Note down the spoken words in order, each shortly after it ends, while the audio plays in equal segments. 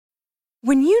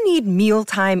When you need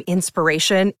mealtime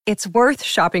inspiration, it's worth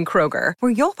shopping Kroger,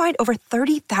 where you'll find over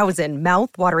 30,000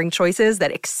 mouth-watering choices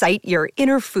that excite your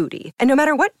inner foodie. And no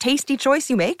matter what tasty choice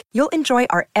you make, you'll enjoy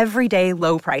our everyday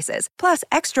low prices, plus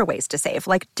extra ways to save,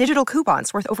 like digital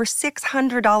coupons worth over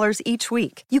 $600 each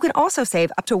week. You can also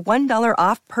save up to $1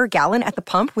 off per gallon at the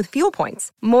pump with fuel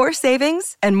points. More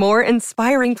savings and more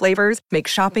inspiring flavors make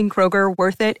shopping Kroger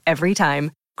worth it every time.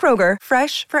 Kroger,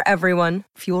 fresh for everyone.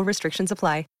 Fuel restrictions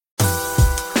apply.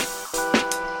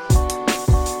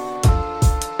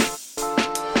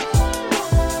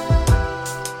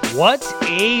 What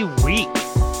a week.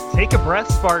 Take a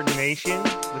breath, Spartan Nation.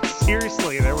 But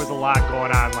seriously, there was a lot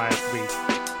going on last week.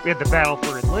 We had the battle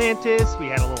for Atlantis. We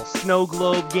had a little snow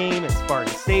globe game at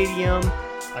Spartan Stadium.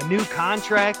 A new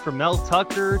contract for Mel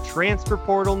Tucker. Transfer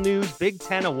portal news. Big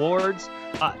Ten awards.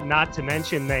 Not to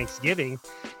mention Thanksgiving.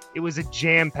 It was a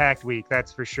jam-packed week,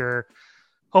 that's for sure.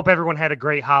 Hope everyone had a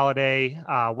great holiday.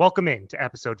 Welcome in to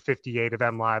episode 58 of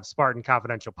MLive's Spartan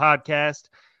Confidential Podcast.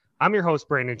 I'm your host,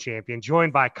 Brandon Champion,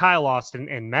 joined by Kyle Austin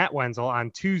and Matt Wenzel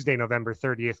on Tuesday, November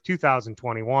 30th,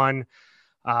 2021.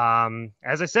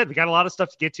 As I said, we got a lot of stuff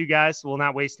to get to, guys, so we'll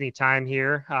not waste any time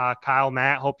here. Kyle,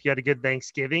 Matt, hope you had a good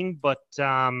Thanksgiving. But,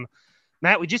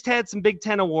 Matt, we just had some Big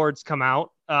Ten awards come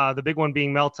out, the big one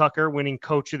being Mel Tucker winning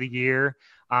Coach of the Year,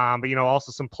 but,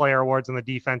 also some player awards on the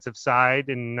defensive side.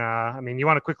 And, you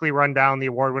want to quickly run down the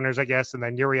award winners, I guess, and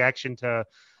then your reaction to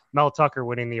Mel Tucker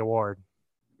winning the award.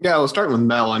 Yeah, we'll start with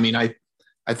Mel.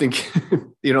 I think,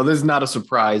 this is not a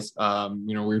surprise.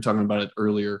 We were talking about it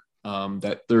earlier,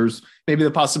 that there's maybe the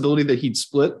possibility that he'd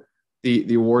split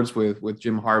the awards with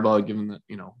Jim Harbaugh, given that,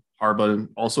 Harbaugh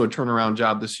also a turnaround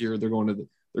job this year. They're going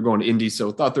to Indy.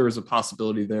 So thought there was a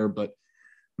possibility there, but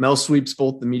Mel sweeps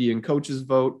both the media and coaches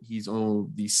vote. He's only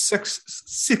the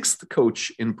sixth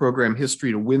coach in program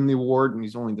history to win the award. And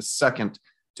he's only the second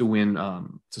to win,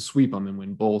 to sweep them and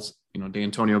win both.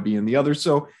 D'Antonio being the other.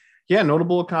 So yeah,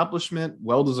 notable accomplishment,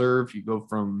 well-deserved. You go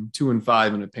from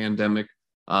 2-5 in a pandemic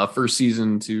first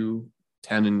season to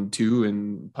 10-2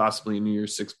 and possibly a New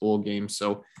Year's Six bowl game.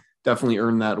 So definitely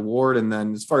earned that award. And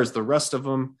then as far as the rest of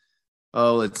them,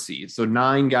 let's see. So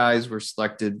 9 guys were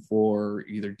selected for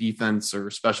either defense or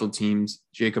special teams.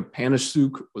 Jacob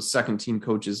Panashuk was second team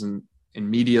coaches in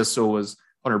media. So was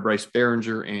Hunter Bryce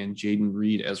Behringer and Jaden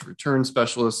Reed as return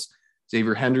specialists.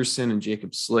 Xavier Henderson and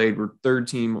Jacob Slade were third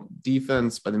team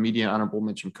defense by the media honorable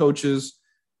mention coaches.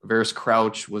 Varys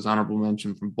Crouch was honorable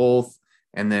mention from both.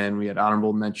 And then we had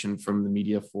honorable mention from the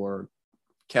media for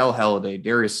Cal Halliday,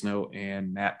 Darius Snow,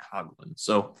 and Matt Coughlin.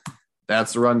 So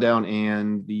that's the rundown,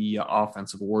 and the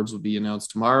offensive awards will be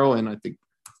announced tomorrow. And I think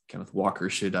Kenneth Walker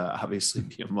should obviously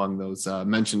be among those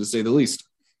mentioned, to say the least.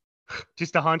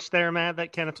 Just a hunch there, Matt,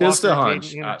 that Kenneth just Walker. A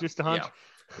hunch. Just a hunch.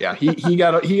 Yeah, he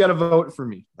got a vote for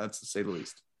me. That's to say the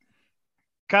least.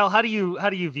 Kyle, how do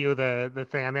you view the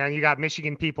thing? You got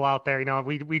Michigan people out there.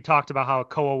 We talked about how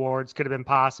co-awards could have been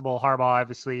possible. Harbaugh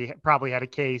obviously probably had a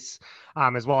case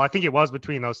as well. I think it was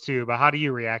between those two. But how do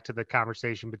you react to the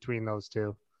conversation between those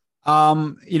two?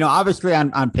 Obviously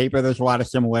on paper, there's a lot of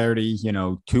similarities.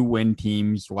 2 win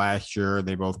teams last year.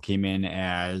 They both came in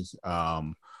as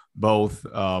both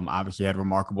obviously had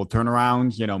remarkable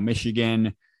turnarounds.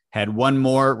 Michigan had one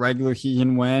more regular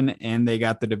season win and they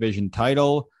got the division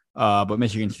title, but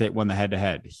Michigan State won the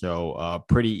head-to-head. So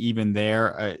pretty even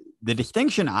there. The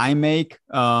distinction I make,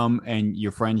 and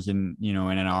your friends in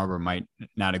Ann Arbor might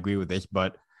not agree with this,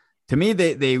 but to me,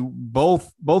 they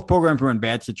both programs were in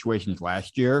bad situations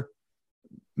last year.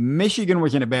 Michigan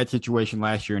was in a bad situation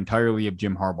last year entirely of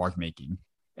Jim Harbaugh's making,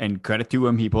 and credit to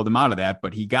him, he pulled them out of that,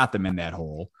 but he got them in that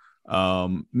hole.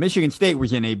 Michigan State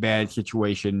was in a bad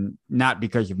situation, not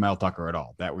because of Mel Tucker at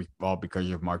all. That was all because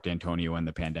of Mark D'Antonio and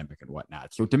the pandemic and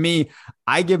whatnot. So to me,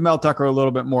 I give Mel Tucker a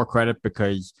little bit more credit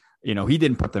because, he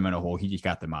didn't put them in a hole. He just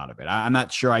got them out of it. I'm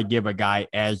not sure I give a guy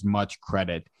as much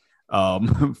credit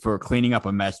for cleaning up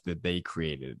a mess that they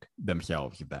created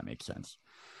themselves, if that makes sense.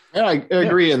 Yeah, I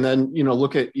agree. Yeah. And then,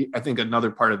 look at, I think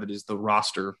another part of it is the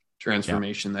roster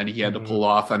transformation that he had to pull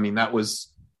off. That was,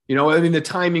 the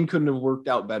timing couldn't have worked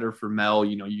out better for Mel.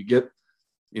 You get,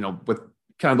 with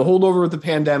kind of the holdover with the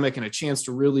pandemic and a chance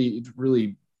to really,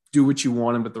 really do what you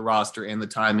wanted with the roster and the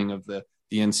timing of the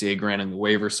NCAA granting the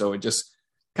waiver. So it just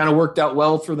kind of worked out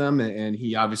well for them. And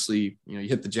he obviously, he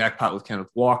hit the jackpot with Kenneth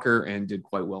Walker and did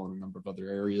quite well in a number of other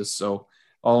areas. So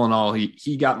all in all,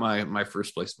 he got my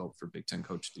first place vote for Big Ten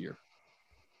Coach of the Year.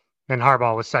 And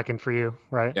Harbaugh was second for you,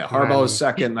 right? Yeah, Harbaugh was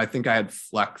second, and I think I had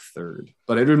Fleck third.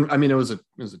 But it was a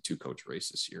 2-coach race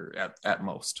this year at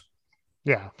most.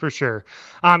 Yeah, for sure.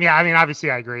 Yeah, I mean, obviously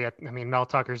I agree. I mean, Mel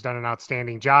Tucker's done an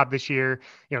outstanding job this year,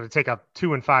 to take a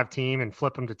 2-5 team and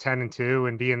flip them to 10-2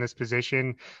 and be in this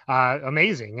position.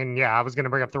 Amazing. And yeah, I was going to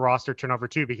bring up the roster turnover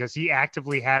too, because he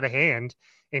actively had a hand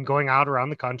in going out around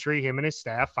the country, him and his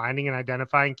staff, finding and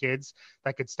identifying kids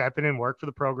that could step in and work for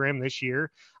the program this year.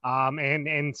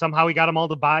 And somehow he got them all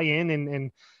to buy in,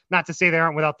 and not to say they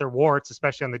aren't without their warts,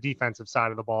 especially on the defensive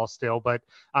side of the ball still, but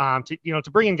to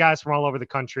bring in guys from all over the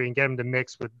country and get them to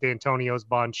mix with D'Antonio's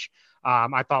bunch,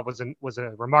 I thought was a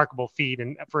remarkable feat.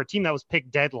 And for a team that was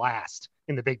picked dead last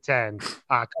in the Big Ten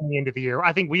coming into the year,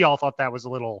 I think we all thought that was a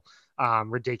little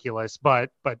ridiculous, but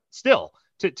still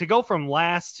to go from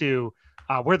last to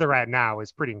where they're at now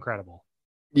is pretty incredible.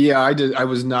 Yeah, I did. I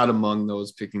was not among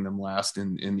those picking them last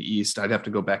in the East. I'd have to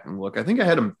go back and look. I think I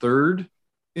had them third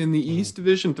in the East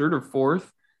Division, third or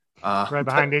fourth, right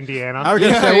behind Indiana. I was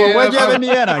gonna say, where'd you have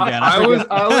Indiana again?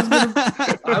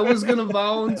 I was gonna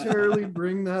voluntarily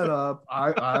bring that up.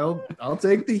 I'll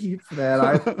take the heat for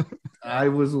that. I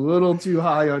was a little too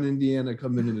high on Indiana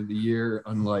coming into the year,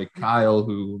 unlike Kyle,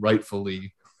 who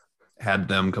rightfully had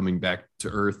them coming back to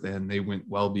earth, and they went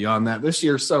well beyond that this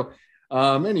year. So,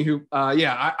 anywho,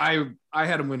 I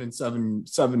had them winning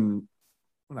 7-5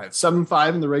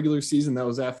 in the regular season. That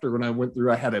was after when I went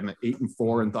through, I had them at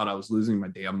 8-4 and thought I was losing my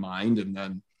damn mind. And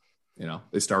then,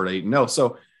 they started 8-0.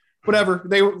 So whatever,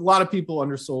 a lot of people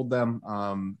undersold them.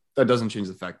 That doesn't change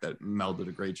the fact that Mel did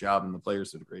a great job and the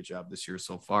players did a great job this year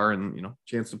so far. And,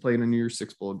 chance to play in a New Year's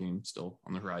Six bowl game still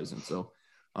on the horizon. So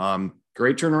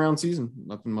great turnaround season.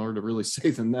 Nothing more to really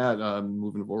say than that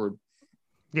moving forward.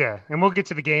 Yeah, and we'll get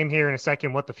to the game here in a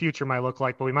second, what the future might look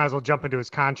like, but we might as well jump into his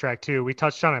contract too. We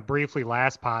touched on it briefly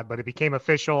last pod, but it became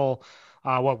official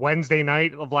Wednesday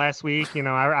night of last week.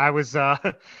 I was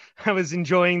I was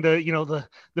enjoying the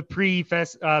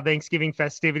Thanksgiving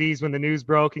festivities when the news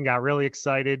broke and got really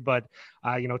excited. But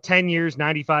 10 years,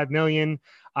 $95 million.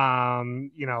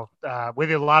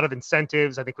 With a lot of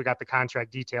incentives. I think we got the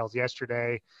contract details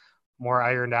yesterday, more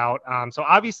ironed out. So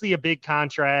obviously a big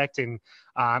contract, and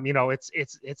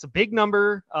it's a big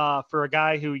number for a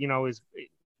guy who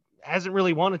hasn't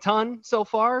really won a ton so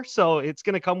far. So it's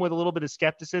going to come with a little bit of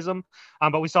skepticism.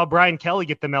 But we saw Brian Kelly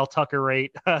get the Mel Tucker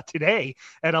rate today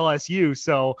at LSU.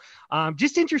 So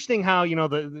just interesting how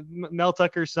the Mel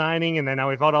Tucker signing, and then now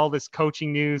we've had all this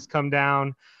coaching news come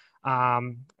down.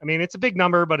 It's a big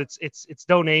number, but it's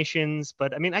donations.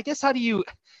 But I guess how do you?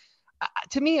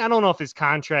 To me, I don't know if his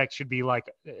contract should be like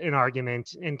an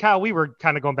argument. And Kyle, we were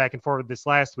kind of going back and forth this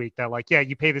last week that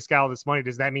you pay this guy all this money.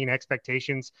 Does that mean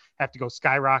expectations have to go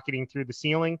skyrocketing through the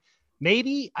ceiling?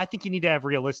 Maybe. I think you need to have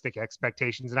realistic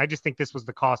expectations. And I just think this was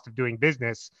the cost of doing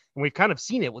business. And we've kind of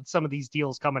seen it with some of these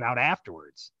deals coming out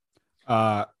afterwards.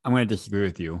 I'm going to disagree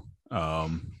with you.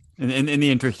 In the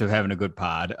interest of having a good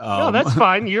pod. No, that's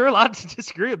fine. You're allowed to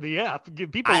disagree with me. Yeah.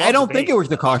 People I don't think it was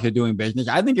the cost of doing business.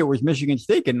 I think it was Michigan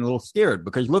State getting a little scared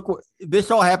because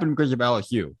this all happened because of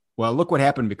LSU. Well, look what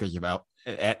happened because of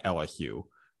at LSU.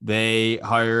 They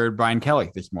hired Brian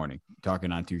Kelly this morning,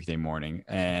 talking on Tuesday morning.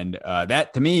 And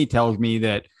that to me tells me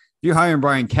that if you're hiring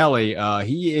Brian Kelly,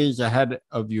 he is ahead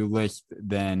of your list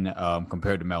than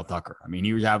compared to Mel Tucker.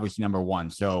 He was obviously number one.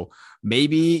 So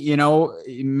maybe,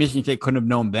 Michigan State couldn't have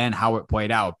known then how it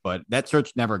played out, but that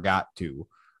search never got to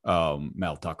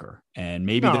Mel Tucker. And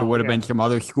maybe there would have been some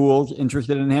other schools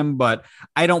interested in him, but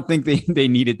I don't think they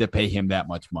needed to pay him that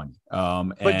much money.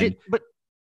 But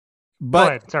go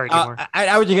ahead. Sorry,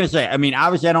 I was just going to say,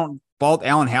 obviously I don't fault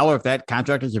Alan Haller. If that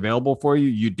contract is available for you,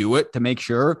 you do it to make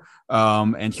sure.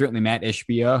 And certainly Matt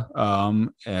Ishbia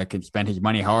can spend his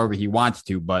money however he wants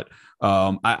to. But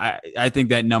I think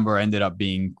that number ended up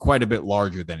being quite a bit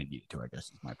larger than it needed to, I guess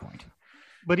is my point.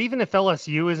 But even if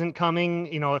LSU isn't coming,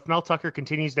 if Mel Tucker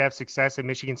continues to have success at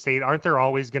Michigan State, aren't there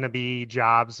always going to be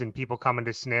jobs and people coming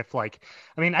to sniff? I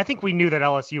think we knew that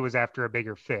LSU was after a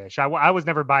bigger fish. I was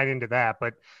never buying into that.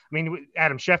 But,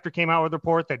 Adam Schefter came out with a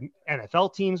report that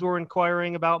NFL teams were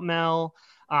inquiring about Mel.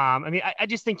 I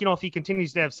just think, if he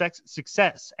continues to have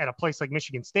success at a place like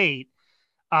Michigan State,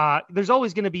 there's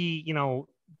always going to be,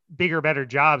 bigger, better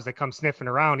jobs that come sniffing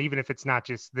around, even if it's not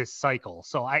just this cycle.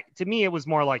 So to me, it was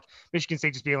more like Michigan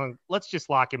State just being like, let's just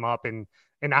lock him up and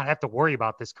not have to worry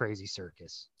about this crazy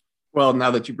circus. Well,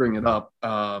 now that you bring it up,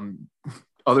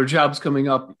 other jobs coming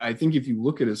up, I think if you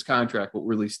look at his contract, what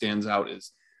really stands out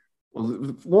is, well,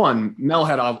 one, Mel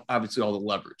had obviously all the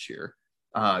leverage here.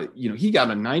 He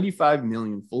got a $95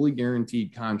 million fully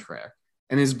guaranteed contract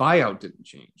and his buyout didn't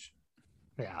change.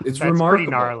 Yeah. It's remarkable.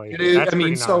 Pretty gnarly. It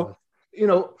is. So,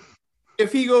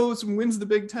 if he goes and wins the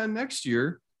Big Ten next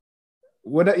year,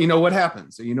 what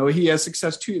happens? He has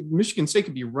success too. Michigan State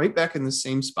could be right back in the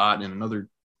same spot in another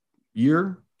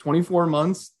year, 24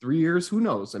 months, 3 years. Who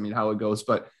knows? I mean, how it goes.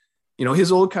 But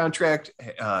his old contract,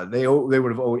 they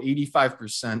would have owed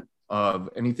 85% of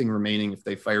anything remaining if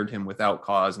they fired him without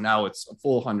cause. Now it's a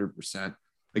full 100%.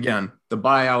 Again, the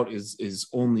buyout is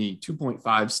only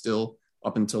 2.5 still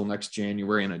up until next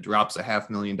January, and it drops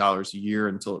 $500,000 a year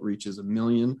until it reaches $1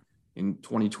 million in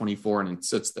 2024, and it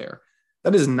sits there.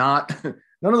 That is not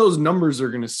none of those numbers are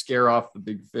going to scare off the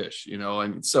big fish,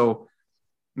 And so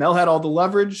Mel had all the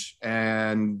leverage,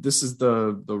 and this is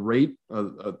the rate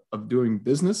of doing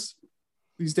business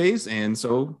these days. And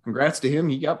so congrats to him.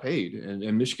 He got paid,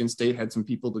 and Michigan State had some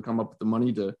people to come up with the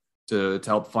money to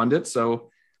help fund it. So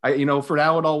for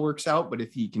now it all works out, but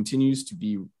if he continues to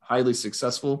be highly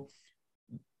successful,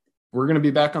 we're going to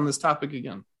be back on this topic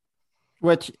again.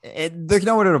 There's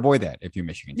no way to avoid that if you're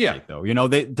Michigan State, though.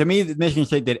 To me, Michigan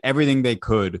State did everything they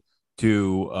could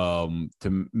to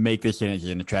make this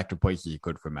an attractive place as you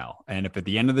could for Mel. And if at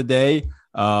the end of the day,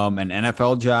 an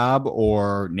NFL job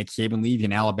or Nick Saban leaves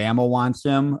and Alabama wants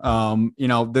him,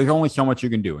 there's only so much you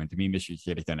can do. And to me, Michigan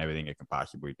State has done everything it can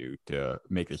possibly do to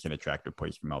make this an attractive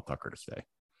place for Mel Tucker to stay.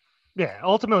 Yeah,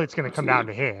 ultimately it's going to come down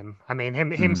to him. I mean,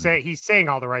 he's saying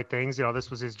all the right things.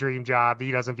 This was his dream job.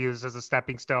 He doesn't view this as a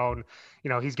stepping stone.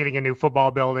 He's getting a new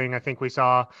football building. I think we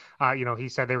saw, he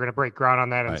said they were going to break ground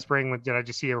on that in the spring. Did I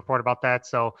just see a report about that?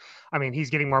 So, I mean, he's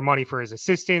getting more money for his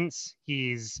assistants.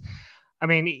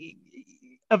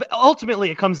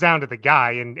 Ultimately it comes down to the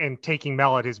guy and taking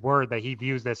Mel at his word that he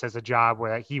views this as a job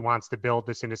where he wants to build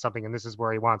this into something, and this is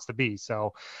where he wants to be.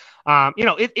 So,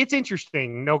 it's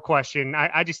interesting, no question.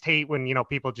 I just hate when,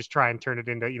 people just try and turn it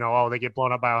into, they get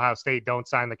blown up by Ohio State, don't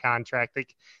sign the contract.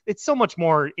 It's so much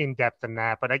more in depth than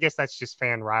that, but I guess that's just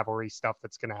fan rivalry stuff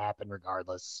that's going to happen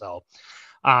regardless. So,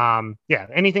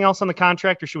 anything else on the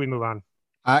contract, or should we move on?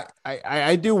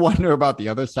 I do wonder about the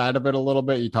other side of it a little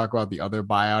bit. You talk about the other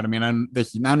buyout. I mean,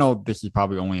 I know this is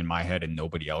probably only in my head and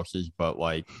nobody else's, but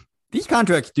these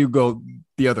contracts do go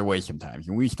the other way sometimes.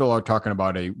 And we still are talking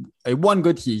about a one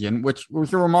good season, which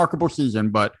was a remarkable season,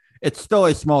 but it's still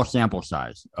a small sample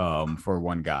size for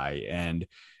one guy. And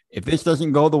if this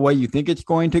doesn't go the way you think it's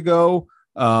going to go,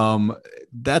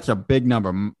 that's a big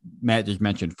number. Matt just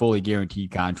mentioned fully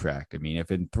guaranteed contract. I mean, if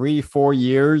in 3-4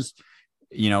 years,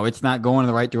 it's not going in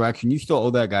the right direction, you still owe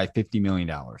that guy $50 million.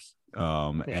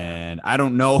 And I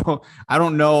don't know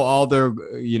all their,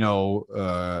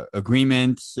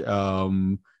 agreements,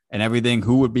 and everything,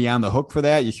 who would be on the hook for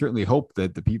that. You certainly hope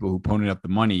that the people who ponied up the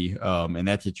money, in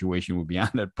that situation would be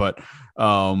on it. But,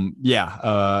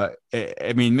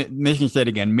 Michigan State,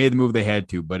 again, made the move they had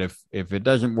to, but if it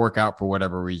doesn't work out for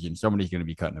whatever reason, somebody's going to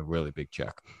be cutting a really big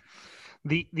check.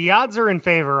 The odds are in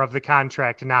favor of the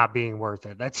contract not being worth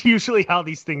it. That's usually how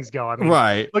these things go. I mean,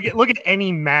 right. Look at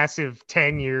any massive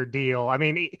 10-year deal. I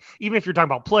mean, even if you're talking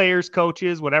about players,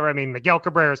 coaches, whatever. I mean, Miguel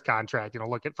Cabrera's contract,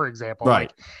 look at, for example,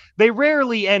 right. They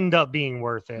rarely end up being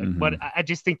worth it. Mm-hmm. But I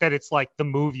just think that it's the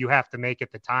move you have to make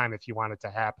at the time if you want it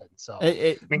to happen. So,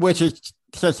 which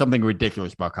says something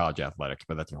ridiculous about college athletics,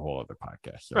 but that's a whole other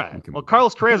podcast. So right. Well,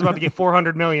 Carlos Correa is about to get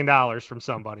 $400 million from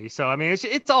somebody. So, I mean,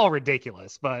 it's all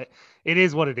ridiculous, but it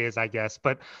is what it is, I guess.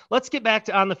 But let's get back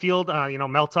to on the field.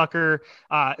 Mel Tucker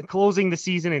closing the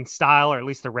season in style, or at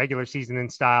least the regular season in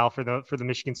style for the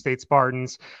Michigan State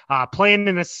Spartans, playing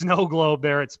in a snow globe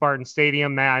there at Spartan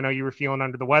Stadium. Matt, I know you were feeling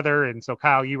under the weather, and so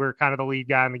Kyle, you were kind of the lead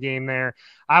guy in the game there.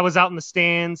 I was out in the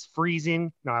stands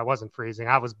freezing. No, I wasn't freezing.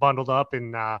 I was bundled up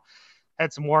and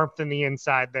had some warmth in the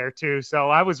inside there too. So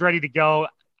I was ready to go.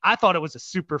 I thought it was a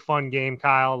super fun game,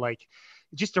 Kyle.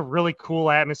 Just a really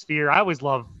cool atmosphere. I always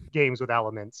love games with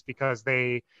elements because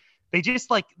they just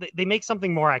they make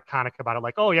something more iconic about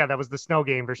it. Oh yeah, that was the snow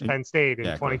game versus Penn State in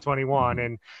 2021.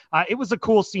 And it was a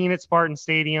cool scene at Spartan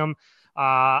Stadium.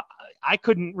 I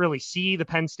couldn't really see the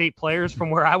Penn State players from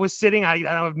where I was sitting. I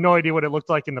have no idea what it looked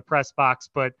like in the press box,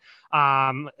 but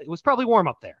it was probably warm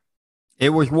up there. It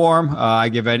was warm. I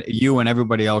give you and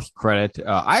everybody else credit.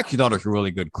 I actually thought it was a really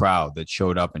good crowd that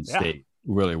showed up and stayed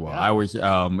really well. Yeah. I was,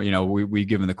 we've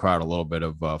given the crowd a little bit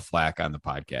of flack on the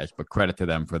podcast, but credit to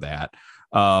them for that.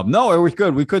 No, it was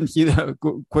good. We couldn't see the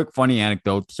quick funny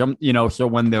anecdote. So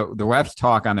when the refs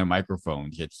talk on their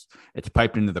microphones, it's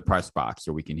piped into the press box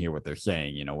so we can hear what they're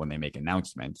saying, when they make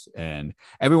announcements. And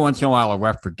every once in a while, a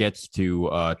ref forgets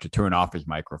to turn off his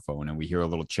microphone and we hear a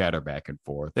little chatter back and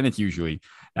forth. And it's usually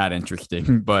not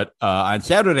interesting. But on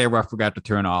Saturday, a ref forgot to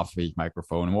turn off his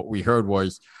microphone. And what we heard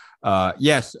was,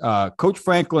 Coach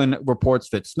Franklin reports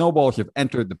that snowballs have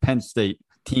entered the Penn State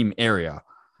team area.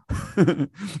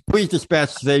 Please dispatch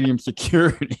stadium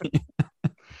security.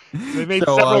 They made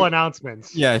several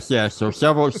announcements. Yes. So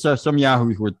some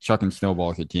Yahoos were chucking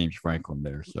snowballs at James Franklin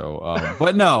there. So,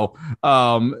 but no,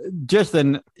 just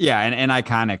an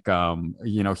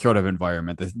iconic, sort of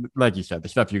environment. Like you said, the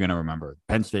stuff you're going to remember.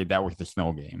 Penn State, that was the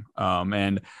snow game.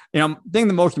 And the thing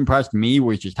that most impressed me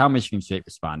was just how Michigan State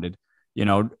responded.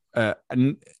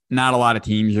 Not a lot of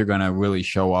teams are going to really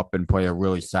show up and play a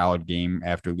really solid game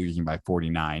after losing by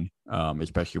 49,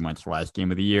 especially when it's the last game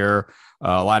of the year.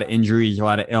 A lot of injuries, a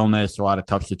lot of illness, a lot of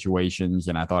tough situations.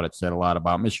 And I thought it said a lot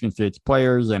about Michigan State's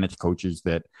players and its coaches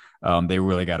that they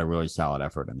really got a really solid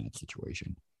effort in that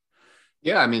situation.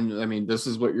 Yeah, I mean, this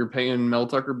is what you're paying Mel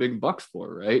Tucker big bucks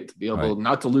for, right? To be able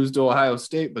not to lose to Ohio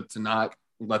State, but to not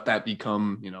let that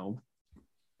become,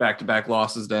 back-to-back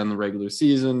losses down the regular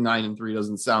season. 9-3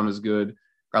 doesn't sound as good.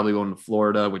 Probably going to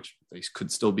Florida, which they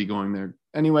could still be going there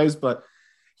anyways. But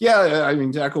yeah, I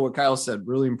mean, to echo what Kyle said,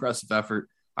 really impressive effort.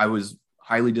 I was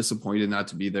highly disappointed not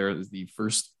to be there. It was the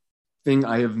first thing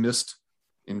I have missed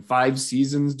in 5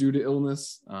 seasons due to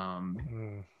illness.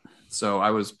 So I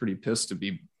was pretty pissed to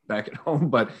be back at home,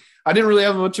 but I didn't really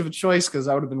have much of a choice because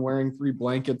I would have been wearing 3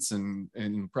 blankets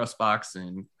and press box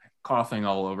and coughing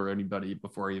all over anybody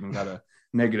before I even got a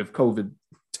negative COVID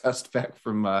test back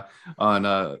from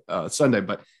on Sunday.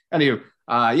 But anyway,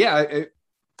 I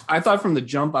thought from the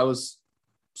jump, I was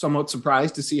somewhat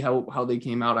surprised to see how they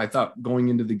came out. I thought going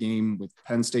into the game with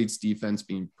Penn State's defense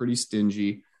being pretty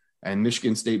stingy and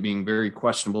Michigan State being very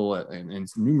questionable in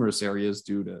numerous areas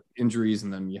due to injuries.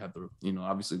 And then you have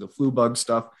obviously the flu bug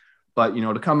stuff, but,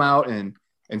 to come out and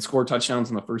score touchdowns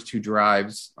in the first 2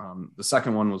 drives. The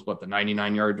second one was the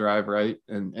 99-yard drive, right?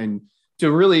 And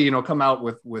to really, come out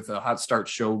with a hot start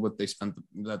showed what they spent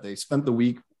the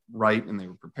week right, and they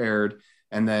were prepared.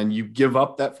 And then you give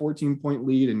up that 14-point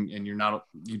lead, and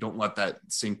you don't let that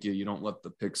sink you. You don't let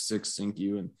the pick 6 sink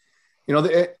you. And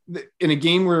in a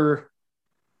game where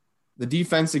the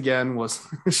defense again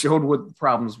showed what the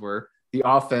problems were, the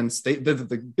offense,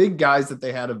 the big guys that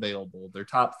they had available, their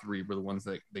top 3 were the ones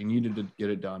that they needed to get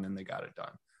it done, and they got it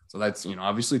done. So that's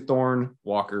obviously Thorne,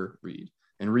 Walker, Reed.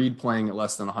 And Reed playing at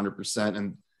less than 100%.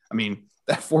 And I mean,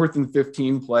 that 4th and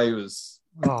 15 play was,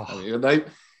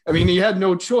 he had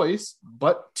no choice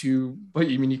but you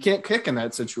can't kick in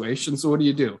that situation. So what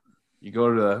do? You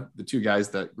go to the 2 guys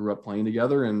that grew up playing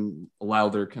together and allow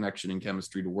their connection and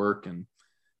chemistry to work. And,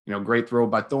 great throw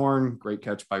by Thorne, great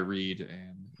catch by Reed.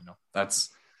 And,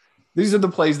 these are the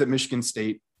plays that Michigan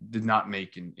State did not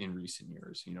make in recent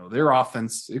years. Their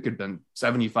offense, it could have been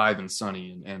 75 and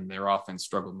sunny, and their offense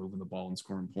struggled moving the ball and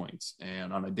scoring points.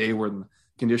 And on a day where the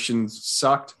conditions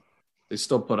sucked, they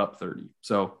still put up 30.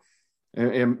 So,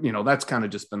 and that's kind of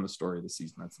just been the story of the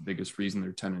season. That's the biggest reason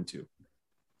they're 10-2.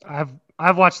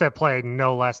 I've watched that play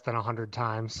no less than 100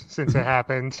 times since it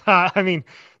happened.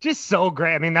 Just so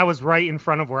great. That was right in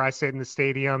front of where I sit in the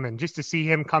stadium, and just to see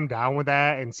him come down with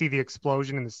that and see the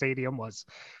explosion in the stadium was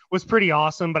pretty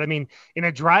awesome. But in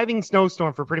a driving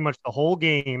snowstorm for pretty much the whole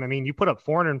game, you put up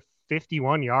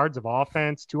 451 yards of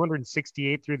offense,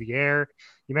 268 through the air.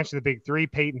 You mentioned the big 3,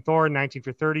 Peyton Thorne, 19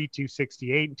 for 30,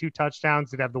 268 and 2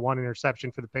 touchdowns. Did have the 1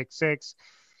 interception for the pick 6.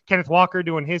 Kenneth Walker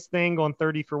doing his thing, going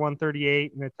 30 for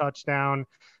 138 and a touchdown.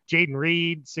 Jaden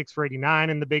Reed, 6 for 89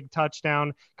 and the big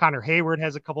touchdown. Connor Hayward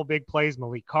has a couple big plays.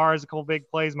 Malik Carr has a couple big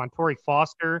plays. Montori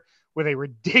Foster with a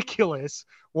ridiculous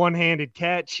one-handed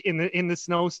catch in the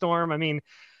snowstorm.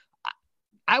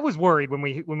 I was worried when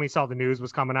we saw the news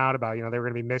was coming out about, they were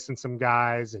going to be missing some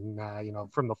guys and,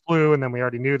 from the flu. And then we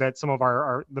already knew that some of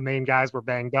the main guys were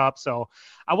banged up. So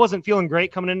I wasn't feeling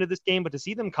great coming into this game, but to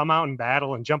see them come out and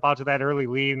battle and jump out to that early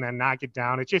lead and then knock it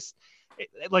down,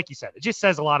 like you said, it just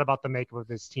says a lot about the makeup of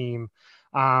this team.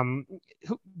 Who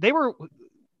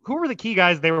were the key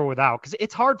guys they were without? Because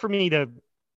it's hard for me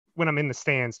when I'm in the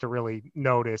stands to really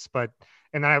notice,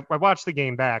 and then I watched the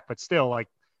game back, but still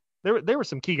there were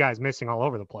some key guys missing all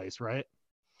over the place, right?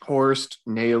 Horst,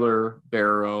 Naylor,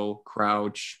 Barrow,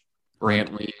 Crouch,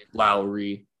 Brantley,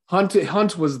 Lowry. Hunt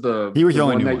was the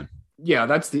only one. Yeah,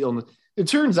 that's the illness. It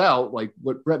turns out, like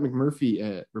what Brett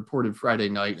McMurphy reported Friday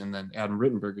night, and then Adam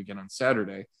Rittenberg again on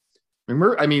Saturday.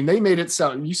 They made it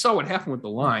sound. You saw what happened with the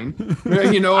line.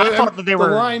 I thought that they were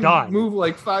the line done. Moved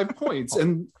like 5 points,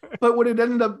 but what it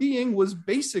ended up being was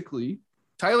basically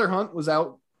Tyler Hunt was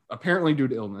out apparently due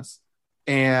to illness.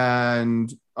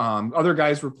 And other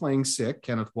guys were playing sick.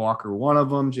 Kenneth Walker, one of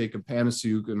them, Jacob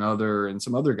Panasuk, another, and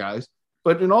some other guys.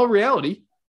 But in all reality,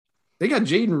 they got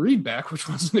Jaden Reed back, which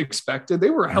wasn't expected.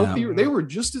 They were healthier. Yeah. They were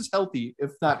just as healthy,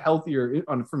 if not healthier,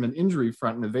 from an injury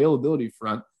front and availability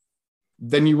front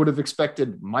than you would have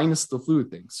expected, minus the flu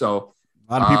thing. So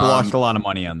A lot of people lost a lot of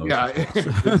money on those.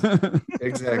 Yeah,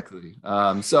 exactly.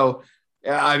 So,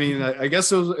 yeah, I mean, I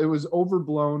guess it was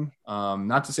overblown.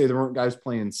 Not to say there weren't guys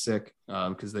playing sick,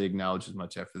 because they acknowledged as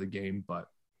much after the game. But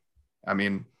I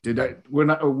mean,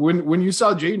 when you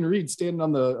saw Jayden Reed standing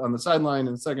on the sideline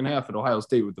in the second half at Ohio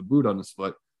State with the boot on his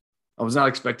foot, I was not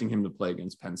expecting him to play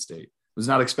against Penn State. I was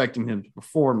not expecting him to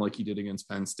perform like he did against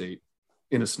Penn State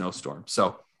in a snowstorm.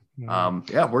 So,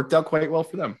 yeah, worked out quite well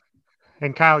for them.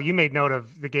 And Kyle, you made note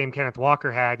of the game Kenneth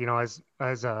Walker had, as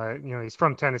he's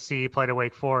from Tennessee, played at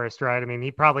Wake Forest, right? I mean, he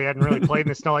probably hadn't really played in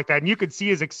the snow like that. And you could see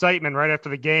his excitement right after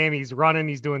the game. He's running,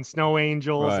 he's doing snow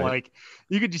angels. Right. Like,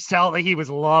 you could just tell that he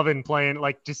was loving playing,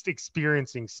 like just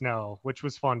experiencing snow, which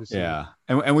was fun to see. Yeah.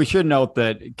 And we should note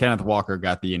that Kenneth Walker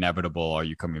got the inevitable "Are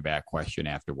you coming back?" question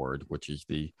afterward, which is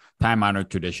the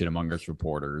time-honored tradition among us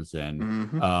reporters.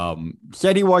 And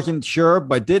said he wasn't sure,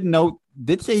 but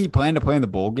did say he planned to play in the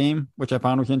bowl game, which I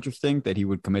found was interesting, that he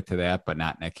would commit to that, but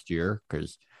not next year,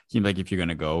 because it seems like if you're going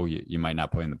to go, you might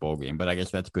not play in the bowl game. But I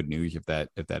guess that's good news if that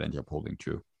ends up holding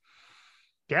true.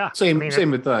 Yeah. Same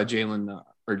with Jalen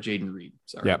or Jayden Reed.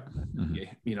 Sorry. Yep.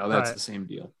 Yeah, that's the same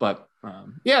deal. But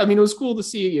yeah, I mean, it was cool to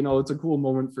see. It's a cool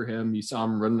moment for him. You saw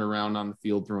him running around on the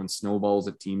field throwing snowballs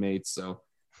at teammates. So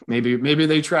maybe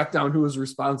they tracked down who was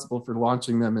responsible for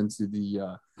launching them into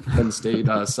the Penn State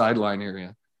sideline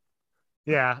area.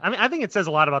 Yeah, I mean, I think it says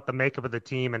a lot about the makeup of the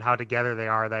team and how together they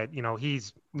are that,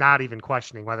 he's not even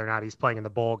questioning whether or not he's playing in the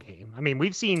bowl game. I mean,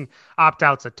 we've seen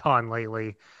opt-outs a ton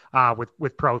lately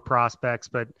with pro prospects,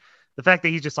 but the fact that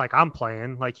he's just like, I'm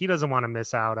playing, like he doesn't want to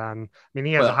miss out on,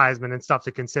 he has a Heisman and stuff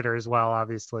to consider as well,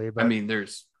 obviously. But I mean,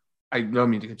 I don't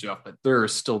mean to cut you off, but there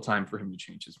is still time for him to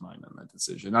change his mind on that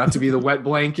decision. Not to be the wet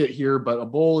blanket here, but a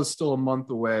bowl is still a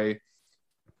month away.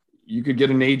 You could get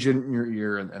an agent in your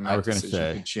ear and that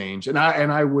decision could change. And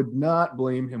I would not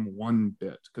blame him one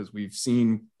bit, because we've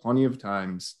seen plenty of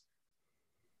times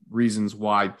reasons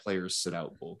why players sit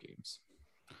out bowl games.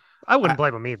 I wouldn't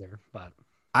blame him either, but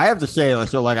I have to say,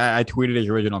 so I tweeted his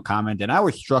original comment, and I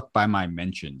was struck by my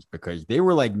mentions because they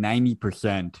were like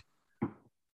 90%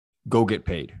 go get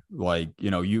paid. Like,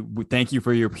 you thank you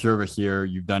for your service here.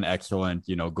 You've done excellent,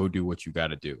 go do what you got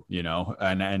to do,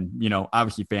 and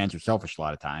obviously fans are selfish a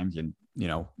lot of times and,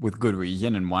 with good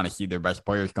reason, and want to see their best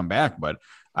players come back. But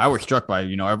I was struck by,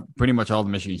 pretty much all the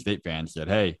Michigan State fans said,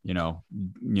 hey,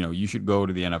 you should go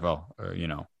to the NFL.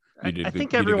 I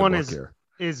think everyone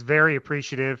is very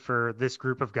appreciative for this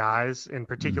group of guys in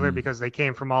particular, because they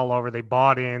came from all over. They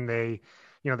bought in, they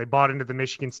bought into the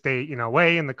Michigan State,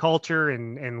 way and the culture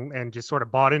and just sort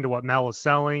of bought into what Mel is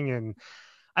selling. And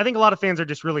I think a lot of fans are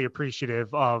just really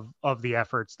appreciative of the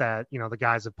efforts that, the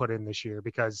guys have put in this year,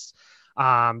 because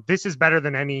this is better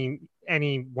than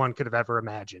anyone could have ever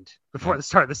imagined before the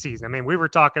start of the season. I mean, we were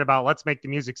talking about, let's make the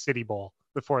Music City Bowl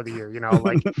before the year,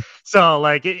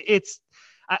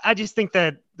 I just think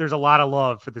that there's a lot of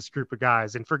love for this group of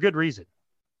guys, and for good reason.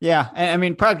 Yeah. And I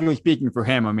mean, practically speaking for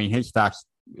him, his stock's,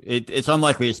 it's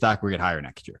unlikely his stock will get higher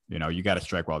next year. You got to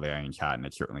strike while the iron's hot, and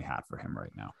it's certainly hot for him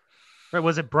right now. Right.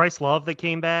 Was it Bryce Love that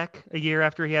came back a year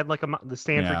after he had the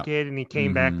Stanford kid, and he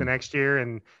came back the next year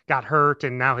and got hurt,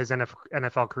 and now his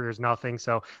NFL career is nothing.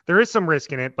 So there is some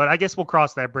risk in it, but I guess we'll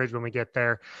cross that bridge when we get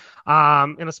there.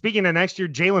 Speaking of next year,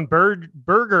 Jalen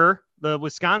Berger, the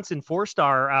Wisconsin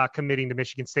 4-star, committing to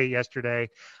Michigan State yesterday.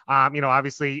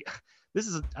 Obviously I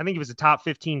think he was a top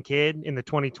 15 kid in the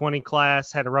 2020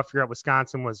 class, had a rough year at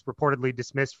Wisconsin, was reportedly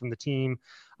dismissed from the team.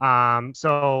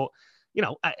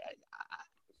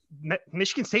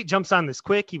 Michigan State jumps on this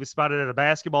quick. He was spotted at a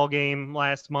basketball game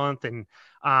last month, and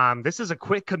this is a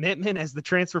quick commitment as the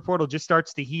transfer portal just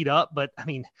starts to heat up. But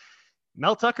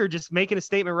Mel Tucker just making a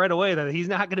statement right away that he's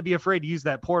not going to be afraid to use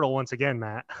that portal once again,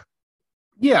 Matt.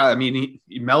 Yeah,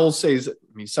 Mel says,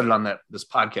 he said it on this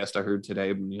podcast I heard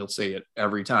today, and he'll say it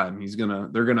every time.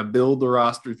 They're gonna build the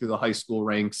roster through the high school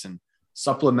ranks and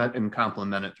supplement and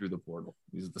complement it through the portal.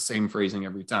 He's the same phrasing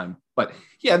every time. But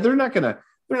yeah, they're not gonna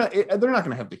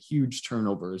have the huge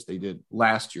turnover as they did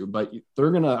last year, but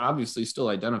they're gonna obviously still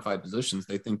identify positions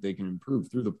they think they can improve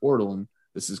through the portal, and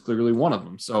this is clearly one of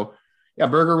them. So yeah,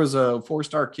 Berger was a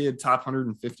 4-star kid, top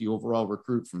 150 overall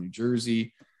recruit from New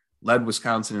Jersey. Led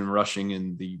Wisconsin in rushing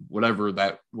in the whatever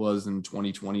that was in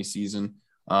 2020 season.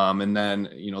 And then,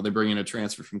 they bring in a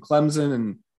transfer from Clemson,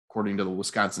 and according to the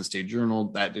Wisconsin State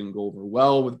Journal, that didn't go over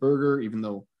well with Berger, even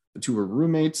though the two were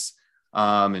roommates.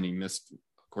 And he missed,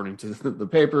 according to the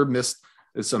paper, missed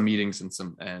some meetings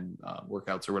and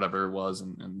workouts or whatever it was,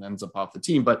 and ends up off the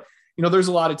team. But, there's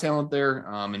a lot of talent there.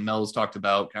 And Mel's talked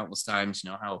about countless times,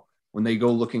 how when they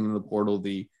go looking in the portal,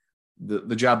 the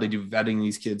the job they do vetting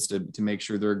these kids to make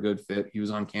sure they're a good fit. He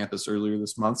was on campus earlier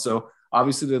this month. So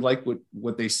obviously they like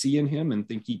what they see in him and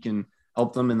think he can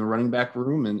help them in the running back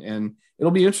room. And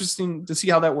it'll be interesting to see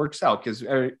how that works out. Because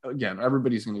again,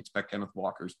 everybody's going to expect Kenneth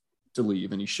Walker to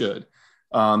leave, and he should.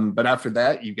 But after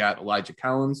that, you've got Elijah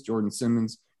Collins, Jordan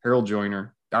Simmons, Harold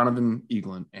Joyner, Donovan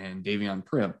Eaglin, and Davion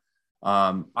Prim.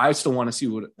 I still want to see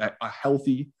what a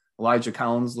healthy Elijah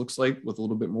Collins looks like with a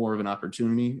little bit more of an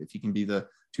opportunity, if he can be the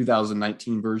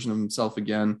 2019 version of himself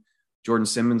again. Jordan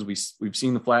Simmons, we've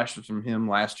seen the flashes from him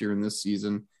last year and this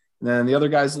season. And then the other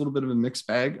guy's a little bit of a mixed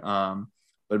bag.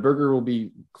 But Berger will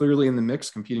be clearly in the mix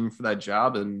competing for that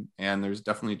job. And there's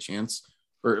definitely a chance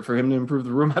for him to improve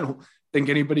the room. I don't think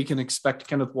anybody can expect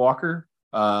Kenneth Walker,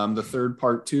 the third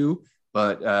part two.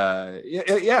 But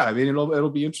yeah, I mean, it'll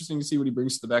be interesting to see what he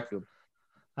brings to the backfield.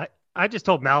 I just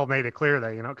told Mel, made it clear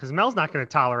that, because Mel's not going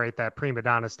to tolerate that prima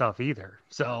donna stuff either.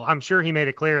 So I'm sure he made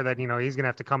it clear that, he's going to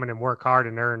have to come in and work hard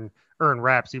and earn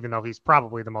reps, even though he's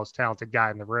probably the most talented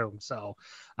guy in the room. So,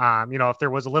 if there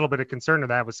was a little bit of concern to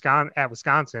that at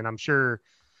Wisconsin, I'm sure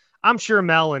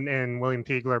Mel and William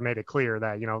Piegler made it clear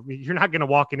that, you're not going to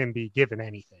walk in and be given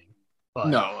anything. But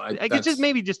no, I guess just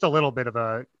maybe just a little bit of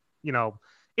a,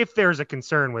 if there's a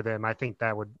concern with him, I think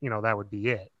that would be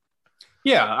it.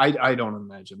 Yeah, I don't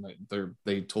imagine that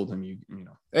they told him,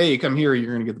 hey, come here,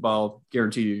 you're going to get the ball,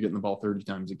 guarantee you're getting the ball 30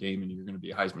 times a game and you're going to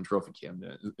be a Heisman Trophy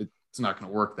candidate. It's not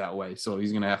going to work that way. So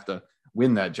he's going to have to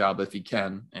win that job if he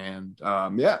can. And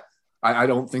I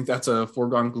don't think that's a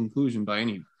foregone conclusion by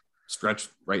any stretch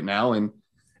right now. And,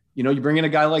 you bring in a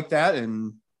guy like that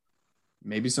and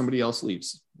maybe somebody else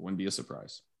leaves. Wouldn't be a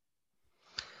surprise.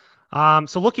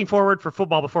 So looking forward for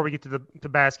football before we get to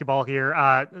basketball here,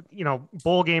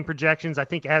 bowl game projections. I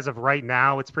think as of right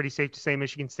now, it's pretty safe to say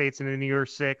Michigan State's in the New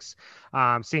Year's Six.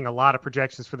 Seeing a lot of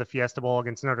projections for the Fiesta Bowl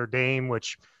against Notre Dame,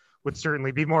 which would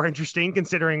certainly be more interesting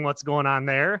considering what's going on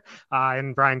there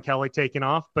and Brian Kelly taking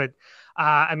off. But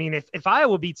if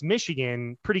Iowa beats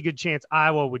Michigan, pretty good chance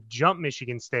Iowa would jump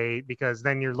Michigan State, because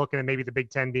then you're looking at maybe the Big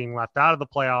Ten being left out of the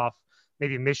playoff.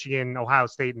 Maybe Michigan, Ohio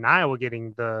State, and Iowa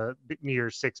getting the New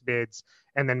Year's Six bids,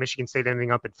 and then Michigan State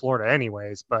ending up in Florida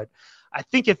anyways. But I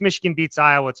think if Michigan beats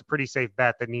Iowa, it's a pretty safe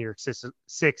bet that New Year's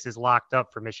Six is locked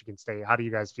up for Michigan State. How do you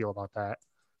guys feel about that?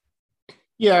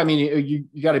 Yeah, I mean,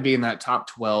 you got to be in that top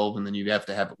 12, and then you have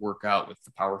to have it work out with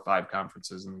the Power 5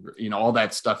 conferences and, all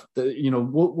that stuff.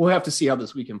 We'll have to see how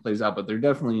this weekend plays out, but they're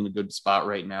definitely in a good spot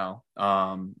right now.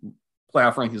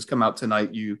 Playoff rankings come out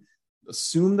tonight. You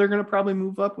assume they're going to probably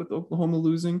move up with Oklahoma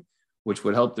losing, which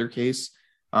would help their case.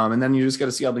 And then you just got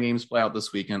to see how the games play out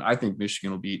this weekend. I think Michigan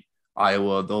will beat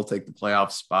Iowa. They'll take the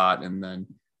playoff spot, and then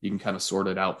you can kind of sort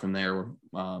it out from there,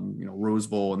 Rose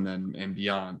Bowl and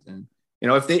beyond. And,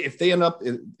 if they end up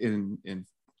in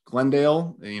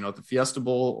Glendale, at the Fiesta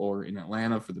Bowl, or in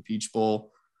Atlanta for the Peach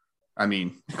Bowl, I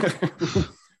mean,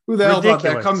 who the hell thought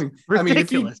that coming?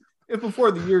 Ridiculous. I mean, if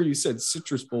before the year you said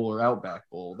Citrus Bowl or Outback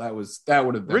Bowl, that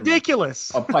would have been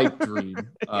ridiculous, like a pipe dream.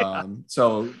 Yeah.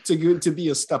 So to be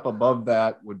a step above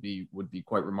that would be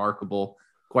quite remarkable,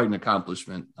 quite an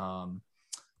accomplishment. And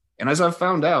as I've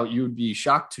found out, you would be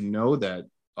shocked to know that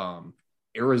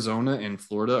Arizona and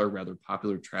Florida are rather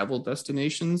popular travel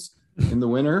destinations in the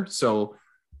winter. So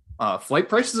flight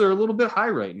prices are a little bit high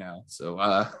right now. So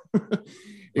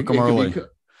book them early.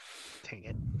 Dang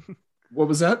it. What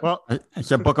was that? Well, I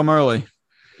said book them early.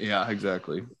 Yeah,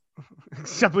 exactly.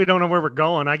 Except we don't know where we're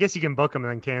going. I guess you can book them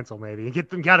and then cancel. Maybe you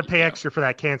got to pay extra for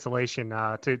that cancellation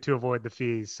to avoid the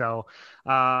fees. So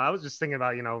I was just thinking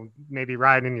about maybe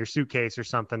riding in your suitcase or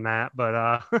something, Matt.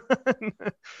 But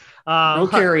no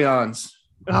carry-ons.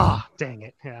 Oh, dang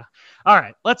it! Yeah. All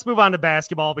right, let's move on to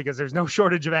basketball because there's no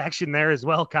shortage of action there as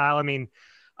well, Kyle. I mean,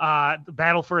 the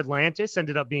battle for Atlantis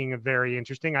ended up being very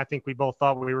interesting. I think we both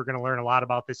thought we were going to learn a lot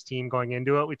about this team going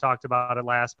into it. We talked about it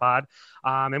last pod,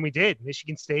 and we did.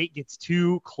 Michigan State gets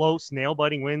 2 close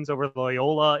nail-biting wins over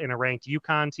Loyola in a ranked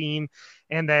UConn team,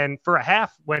 and then for a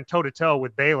half went toe-to-toe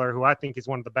with Baylor, who I think is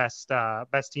one of the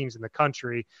best teams in the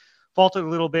country. Faltered a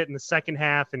little bit in the second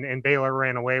half, and Baylor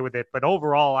ran away with it. But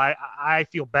overall, I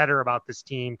feel better about this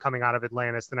team coming out of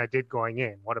Atlantis than I did going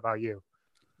in. What about you?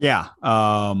 Yeah,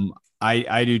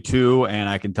 I do too, and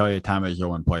I can tell you Tom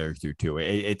Izzo and players do too.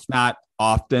 It's not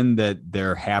often that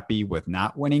they're happy with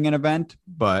not winning an event,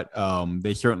 but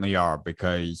they certainly are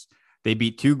because they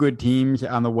beat 2 good teams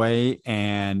on the way,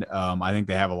 and I think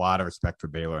they have a lot of respect for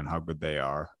Baylor and how good they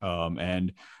are.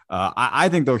 I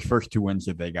think those first 2 wins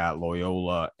that they got,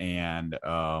 Loyola and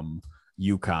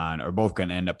UConn are both going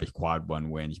to end up as quad one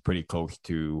wins, pretty close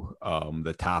to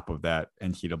the top of that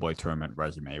NCAA tournament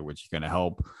resume, which is going to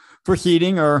help for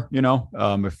seeding, or,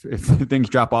 if things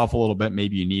drop off a little bit,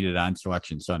 maybe you need it on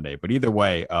Selection Sunday. But either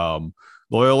way,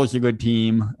 Loyola is a good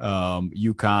team.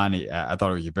 UConn, I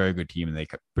thought it was a very good team, and they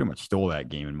pretty much stole that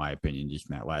game, in my opinion, just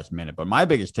in that last minute. But my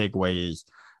biggest takeaway is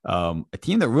a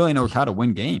team that really knows how to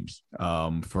win games,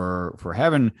 for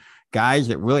having guys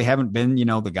that really haven't been,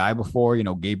 the guy before,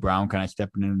 Gabe Brown kind of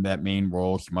stepping into that main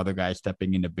role, some other guys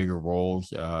stepping into bigger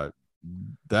roles.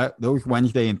 Those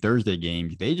Wednesday and Thursday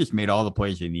games, they just made all the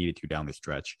plays they needed to down the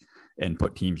stretch and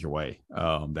put teams away.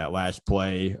 That last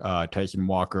play, Tyson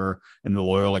Walker in the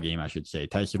Loyola game, I should say,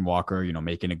 Tyson Walker,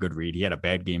 making a good read. He had a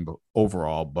bad game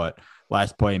overall, but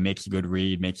last play makes a good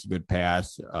read, makes a good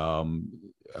pass.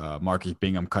 Marcus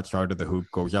Bingham cuts hard to the hoop,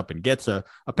 goes up and gets a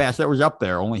pass that was up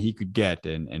there, only he could get,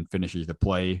 and finishes the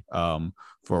play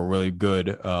for a really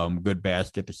good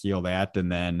basket to seal that.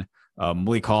 And then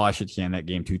Malik Hall, I should say, in that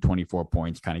game, 24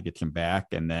 points, kind of gets him back.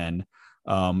 And then,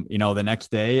 the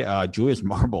next day, Julius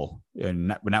Marble,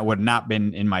 and that would not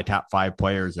been in my top 5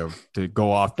 players to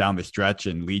go off down the stretch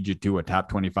and lead you to a top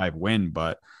 25 win.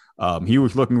 But he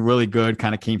was looking really good,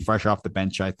 kind of came fresh off the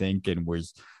bench, I think, and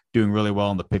was doing really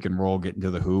well in the pick and roll, getting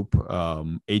to the hoop.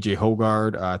 AJ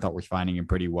Hogard, I thought, was finding him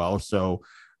pretty well. So,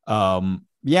 a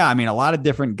lot of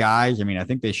different guys. I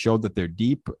think they showed that they're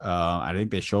deep. I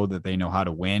think they showed that they know how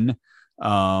to win.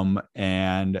 That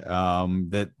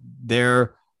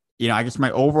they're, I guess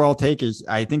my overall take is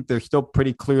I think they're still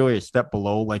pretty clearly a step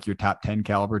below like your top 10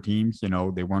 caliber teams. They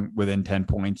weren't within 10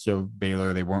 points of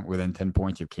Baylor. They weren't within 10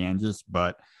 points of Kansas,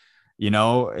 but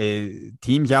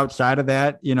teams outside of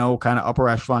that, kind of upper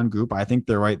echelon group, I think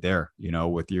they're right there,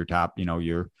 with your top,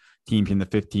 your teams in the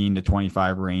 15 to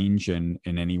 25 range and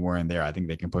anywhere in there. I think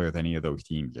they can play with any of those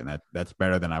teams. And that's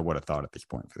better than I would have thought at this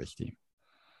point for this team.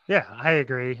 Yeah, I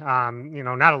agree.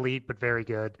 Not elite, but very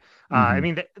good.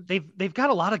 They've got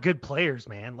a lot of good players,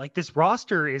 man. Like, this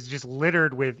roster is just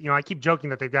littered with, I keep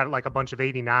joking that they've got like a bunch of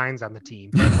 89s on the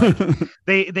team. But,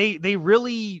 like, they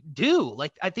really do.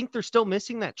 Like, I think they're still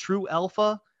missing that true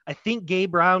alpha. I think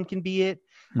Gabe Brown can be it.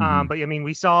 But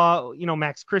we saw,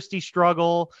 Max Christie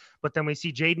struggle, but then we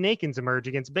see Jaden Akins emerge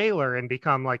against Baylor and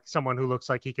become like someone who looks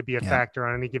like he could be a factor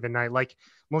on any given night. Like,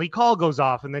 Malik Hall goes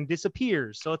off and then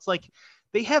disappears. So it's like,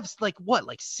 they have like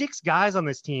 6 guys on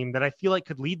this team that I feel like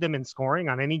could lead them in scoring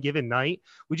on any given night.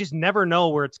 We just never know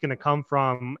where it's going to come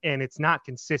from, and it's not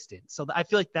consistent. So I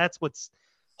feel like that's what's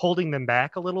holding them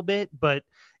back a little bit, but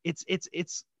it's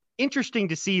interesting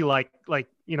to see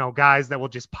guys that will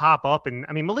just pop up. And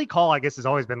Malik Hall, I guess, has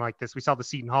always been like this. We saw the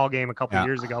Seton Hall game a couple of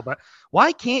years ago, but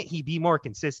why can't he be more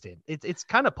consistent? It's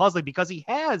kind of puzzling because he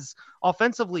has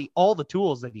offensively all the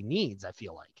tools that he needs, I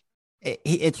feel like.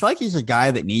 It's like he's a guy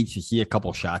that needs to see a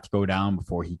couple shots go down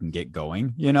before he can get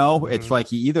going. It's like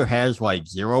he either has like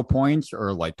 0 points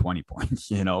or like 20 points.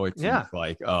 Seems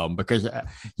like because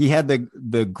he had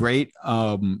the great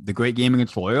game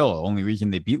against Loyola. Only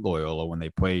reason they beat Loyola when they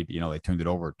played, they turned it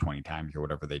over 20 times or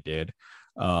whatever they did.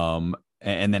 And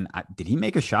then did he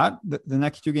make a shot the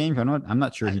next 2 games? I'm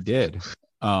not sure he did.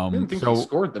 I didn't think he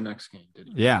scored the next game, did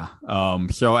he? Yeah.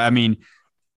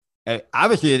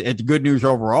 Obviously, it's good news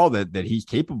overall that he's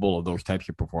capable of those types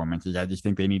of performances. I just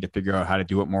think they need to figure out how to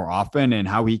do it more often and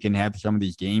how he can have some of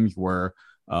these games where,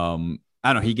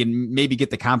 he can maybe get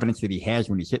the confidence that he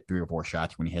has when he's hit 3 or 4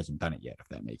 shots when he hasn't done it yet, if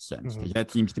that makes sense. Mm-hmm. That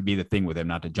seems to be the thing with him,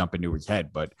 not to jump into his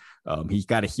head, but he's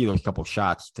got to see those couple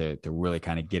shots to really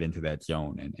kind of get into that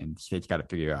zone, and State's got to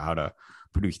figure out how to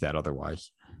produce that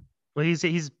otherwise. Well,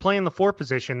 he's playing the 4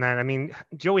 position then.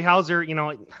 Joey Hauser,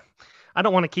 I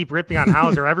don't want to keep ripping on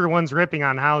Hauser. Everyone's ripping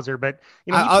on Hauser, but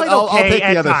he played okay. I'll take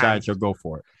the other side, so go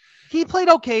for it. He played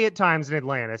okay at times in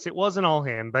Atlantis. It wasn't all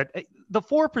him, but the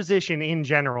 4 position in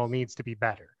general needs to be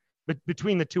better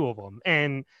between the 2 of them.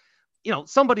 And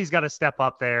somebody's got to step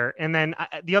up there. And then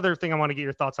the other thing I want to get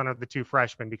your thoughts on are the 2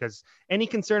 freshmen, because any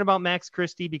concern about Max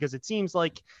Christie, because it seems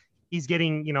like he's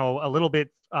getting, a little bit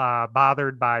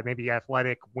bothered by maybe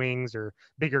athletic wings or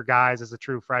bigger guys as a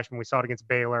true freshman. We saw it against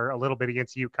Baylor, a little bit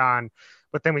against UConn,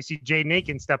 but then we see Jaden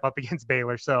Akins step up against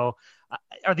Baylor. So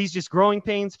are these just growing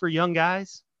pains for young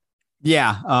guys?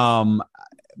 Yeah.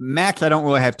 Max, I don't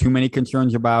really have too many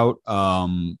concerns about.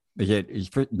 Is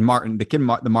Martin,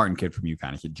 the Martin kid from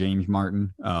UConn? Is it James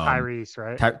Martin? Tyrese,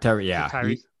 right?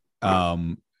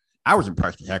 Tyrese. I was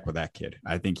impressed as heck with that kid.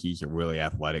 I think he's a really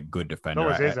athletic, good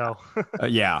defender. So is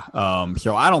Izzo.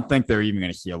 So I don't think they're even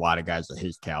going to see a lot of guys of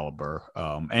his caliber.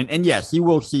 And yes, he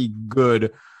will see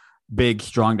good big,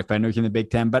 strong defenders in the Big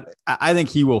Ten, but I think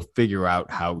he will figure out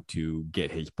how to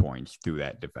get his points through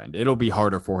that defense. It'll be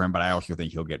harder for him, but I also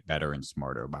think he'll get better and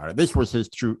smarter about it. This was his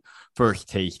true first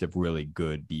taste of really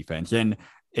good defense. And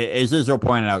as Izzo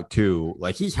pointed out too,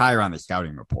 like he's higher on the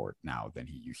scouting report now than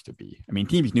he used to be. I mean,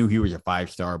 teams knew he was a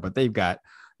 5-star, but they've got,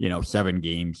 7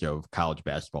 games of college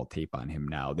basketball tape on him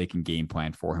now. They can game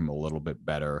plan for him a little bit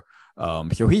better.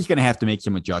 So he's going to have to make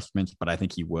some adjustments, but I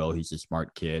think he will. He's a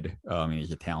smart kid. And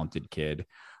he's a talented kid.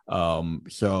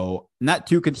 So not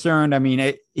too concerned. I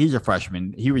mean, he's a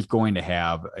freshman. He was going to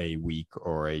have a week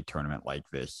or a tournament like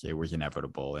this. It was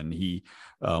inevitable. And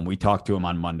we talked to him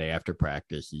on Monday after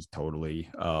practice. He's totally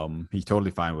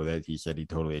fine with it. He said he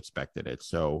totally expected it.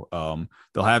 So,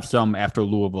 they'll have some after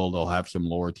Louisville, they'll have some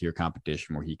lower tier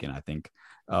competition where he can, I think,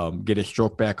 get his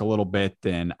stroke back a little bit.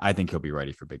 And I think he'll be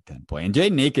ready for Big Ten play. And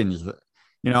Jaden Akins,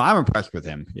 I'm impressed with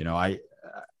him.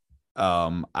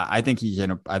 I think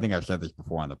I think I've said this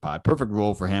before on the pod, perfect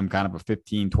role for him, kind of a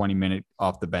 15-20 minute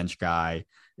off the bench guy.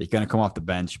 He's going to come off the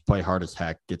bench, play hard as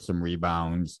heck, get some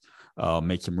rebounds,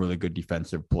 make some really good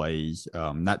defensive plays.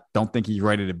 Don't think he's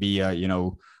ready to be a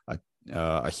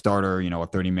starter, a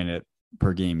 30-minute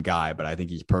per game guy, but I think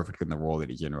he's perfect in the role that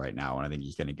he's in right now. And I think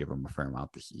he's going to give him a fair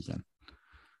amount this season.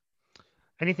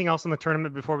 Anything else in the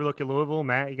tournament before we look at Louisville?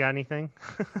 Matt, you got anything?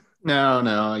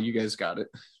 No, you guys got it.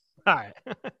 All right.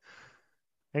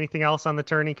 Anything else on the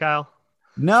tourney, Kyle?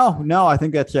 No, I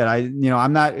think that's it.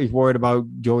 I'm not as worried about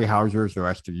Joey Hauser as the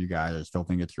rest of you guys. I still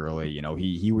think it's early.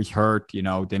 He was hurt,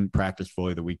 didn't practice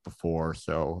fully the week before.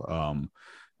 So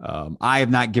I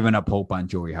have not given up hope on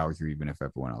Joey Hauser, even if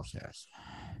everyone else has.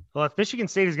 Well, if Michigan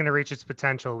State is going to reach its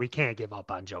potential, we can't give up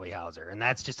on Joey Hauser. And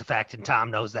that's just a fact. And Tom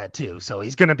knows that too. So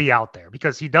he's going to be out there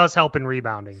because he does help in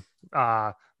rebounding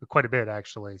quite a bit,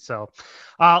 actually. So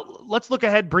let's look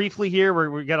ahead briefly here.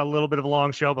 We got a little bit of a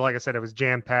long show, but like I said, it was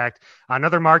jam-packed.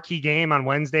 Another marquee game on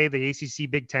Wednesday, the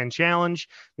ACC Big Ten Challenge,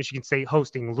 Michigan State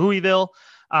hosting Louisville.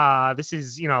 This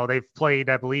is, they've played,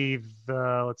 I believe,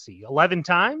 11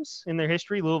 times in their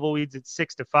history. Louisville leads at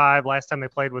 6-5. Last time they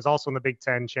played was also in the Big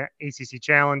Ten ACC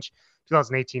Challenge,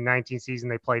 2018-19 season.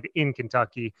 They played in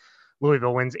Kentucky.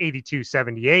 Louisville wins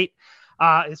 82-78.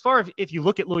 As far as if you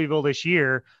look at Louisville this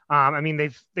year,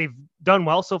 they've done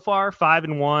well so far,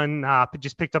 5-1,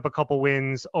 just picked up a couple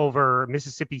wins over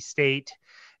Mississippi State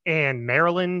and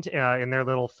Maryland in their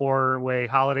little 4-way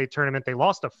holiday tournament. They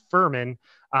lost to Furman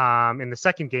in the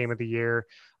second game of the year.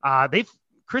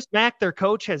 Chris Mack, their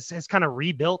coach, has kind of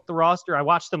rebuilt the roster. I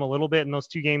watched them a little bit in those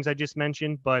 2 games I just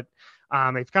mentioned, but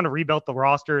they've kind of rebuilt the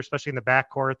roster, especially in the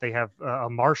backcourt. They have a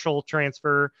Marshall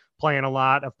transfer playing a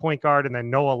lot of point guard, and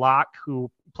then Noah Locke, who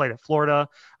played at Florida,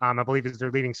 I believe is their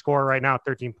leading scorer right now,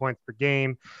 13 points per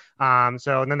game. And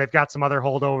then they've got some other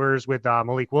holdovers with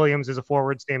Malik Williams as a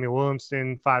forward, Samuel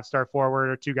Williamson, 5-star forward,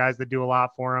 are 2 guys that do a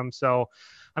lot for them. So,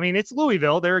 it's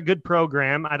Louisville. They're a good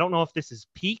program. I don't know if this is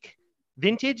peak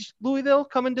vintage Louisville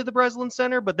coming to the Breslin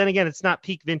Center, but then again, it's not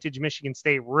peak vintage Michigan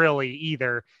State really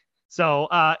either. So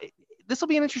this will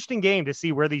be an interesting game to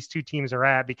see where these 2 teams are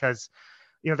at, because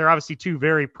they're obviously 2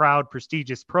 very proud,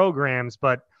 prestigious programs,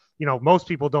 but most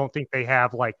people don't think they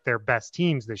have like their best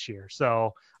teams this year.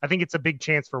 So I think it's a big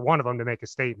chance for one of them to make a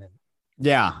statement.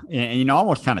 Yeah, and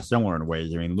almost kind of similar in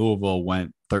ways. Louisville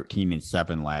went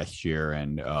 13-7 last year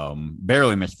and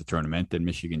barely missed the tournament. And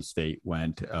Michigan State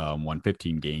won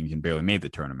 15 games and barely made the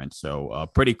tournament. So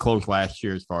pretty close last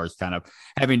year as far as kind of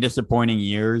having disappointing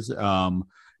years. I'm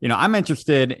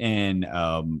interested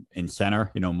in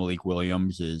center. Malik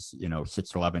Williams is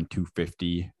 6'11",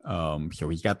 250. So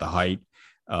he's got the height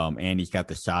and he's got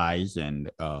the size,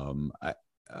 and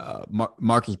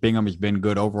Marcus Bingham has been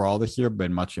good overall this year,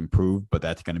 been much improved, but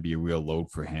that's going to be a real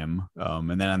load for him. And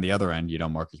then on the other end,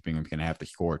 Marcus Bingham's going to have to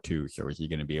score too. So is he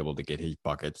going to be able to get his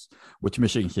buckets, which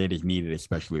Michigan State has needed,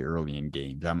 especially early in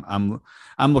games? I'm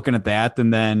looking at that.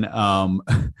 And then,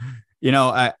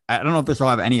 I don't know if this will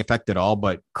have any effect at all,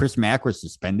 but Chris Mack was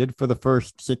suspended for the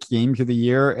first 6 games of the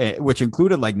year, which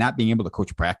included like not being able to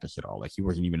coach practice at all. Like he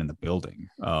wasn't even in the building.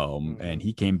 And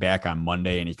he came back on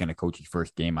Monday and he's going to coach his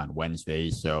first game on Wednesday.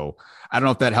 So I don't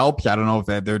know if that helps. I don't know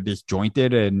if they're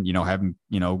disjointed and, having,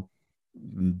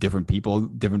 different people,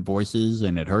 different voices,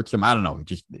 and it hurts them. I don't know.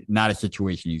 Just not a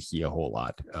situation you see a whole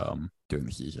lot during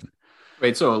the season.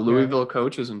 Wait, so a Louisville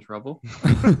coach is in trouble?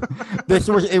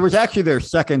 It was actually their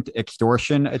second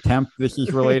extortion attempt this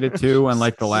is related to, and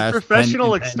like the last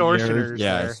professional extortioners.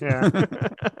 Yes. Yeah.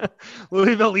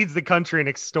 Louisville leads the country in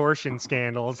extortion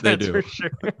scandals. That's for sure.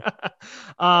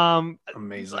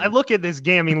 Amazing. I look at this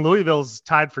game. Louisville's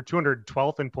tied for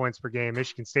 212th in points per game.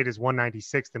 Michigan State is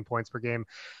 196th in points per game.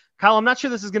 Kyle, I'm not sure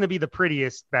this is going to be the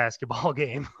prettiest basketball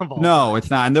game of all. No,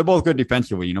 it's not. And they're both good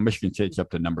defensively. You know, Michigan State's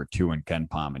up to number 2 in Ken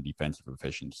Pom in defensive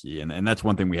efficiency. And that's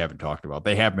one thing we haven't talked about.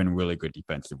 They have been really good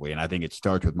defensively. And I think it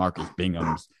starts with Marcus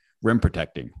Bingham's rim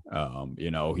protecting. You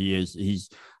know, he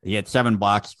had 7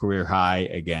 blocks career high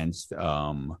against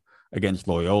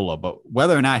Loyola, but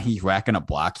whether or not he's racking up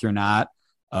blocks or not,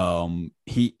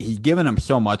 he's given them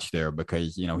so much there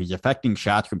because, you know, he's affecting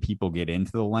shots when people get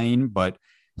into the lane, but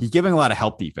he's giving a lot of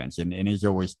help defense. And his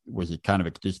always was kind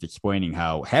of just explaining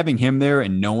how having him there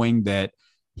and knowing that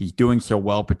he's doing so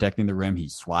well protecting the rim,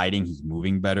 he's sliding, he's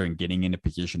moving better and getting into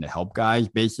position to help guys.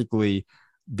 Basically,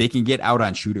 they can get out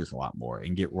on shooters a lot more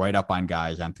and get right up on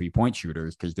guys on 3-point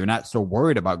shooters because they're not so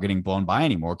worried about getting blown by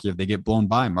anymore. Because if they get blown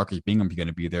by, Marcus Bingham's going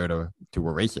to be there to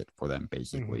erase it for them,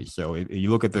 basically. Mm-hmm. So if you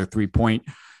look at their 3-point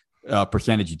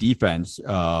percentage defense,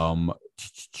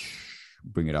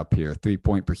 bring it up here,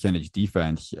 3-point percentage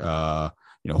defense,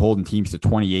 you know, holding teams to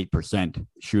 28%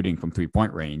 shooting from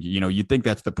 3-point range. You know, you'd think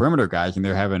that's the perimeter guys, and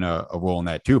they're having a role in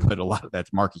that too, but a lot of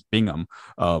that's Marcus Bingham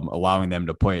allowing them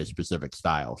to play a specific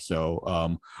style.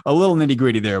 So a little nitty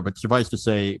gritty there, but suffice to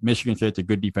say, Michigan State's a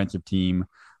good defensive team.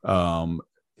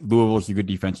 Louisville's a good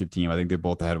defensive team. I think they're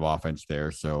both ahead of offense there.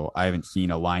 So I haven't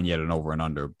seen a line yet, an over and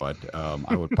under, but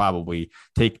I would probably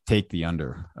take the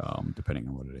under, depending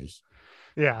on what it is.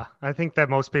 Yeah, I think that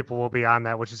most people will be on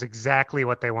that, which is exactly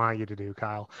what they want you to do,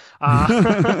 Kyle.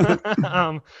 But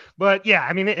yeah,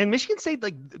 I mean, and Michigan State,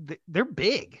 like they're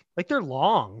big, like they're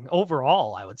long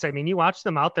overall, I would say. I mean, you watch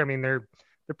them out there. I mean, they're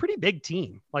a pretty big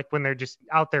team, like when they're just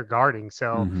out there guarding.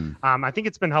 So I think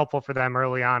it's been helpful for them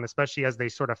early on, especially as they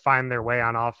sort of find their way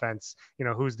on offense, you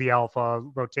know, who's the alpha,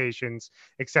 rotations,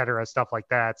 et cetera, stuff like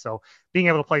that. So being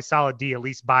able to play solid D at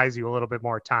least buys you a little bit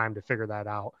more time to figure that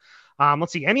out.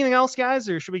 Let's see. Anything else, guys,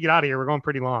 or should we get out of here? We're going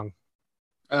pretty long.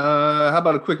 How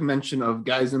about a quick mention of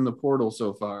guys in the portal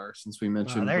so far, since we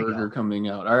mentioned Berger coming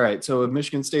out. All right. So if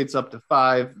Michigan State's up to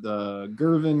 5, the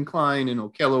Gervin, Klein, and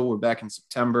Okello were back in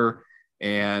September.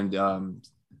 And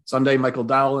Sunday, Michael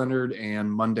Dowell entered,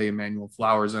 and Monday, Emmanuel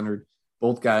Flowers entered.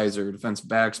 Both guys are defensive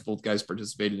backs. Both guys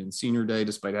participated in senior day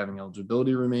despite having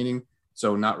eligibility remaining.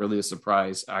 So not really a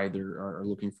surprise. Either are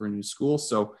looking for a new school.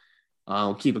 So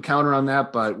I'll keep a counter on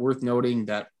that, but worth noting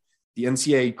that the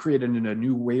NCAA created a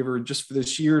new waiver just for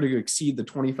this year to exceed the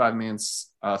 25-man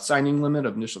signing limit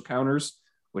of initial counters,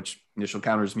 which initial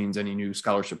counters means any new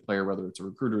scholarship player, whether it's a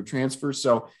recruit or a transfer.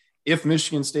 So if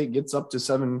Michigan State gets up to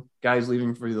 7 guys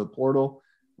leaving for the portal,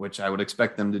 which I would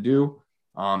expect them to do,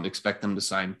 expect them to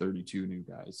sign 32 new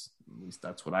guys. At least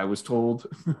that's what I was told.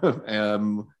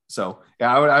 So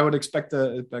yeah, I would expect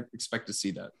to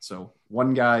see that. So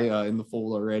one guy in the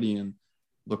fold already, and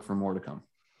look for more to come.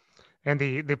 And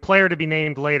the player to be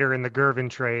named later in the Gervin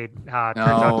trade turns out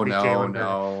to be Jalen.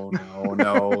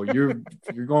 No. You're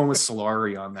going with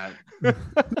Solari on that,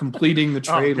 completing the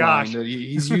trade line.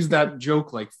 He's used that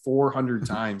joke like 400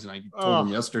 times, and I told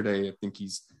him yesterday I think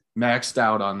he's maxed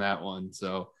out on that one.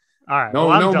 So all right, no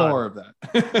more of that.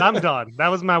 I'm done. That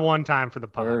was my one time for the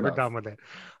pod. We're done with it.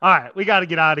 All right, we got to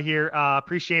get out of here.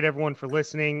 Appreciate everyone for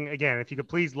listening. Again, if you could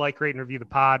please like, rate, and review the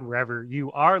pod wherever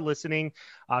you are listening.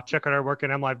 Check out our work at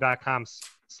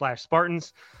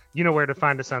mlive.com/Spartans. You know where to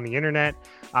find us on the internet.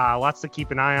 Lots to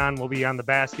keep an eye on. We'll be on the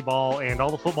basketball and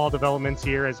all the football developments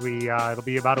here as we, it'll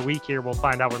be about a week here. We'll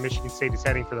find out where Michigan State is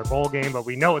heading for their bowl game, but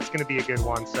we know it's going to be a good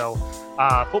one. So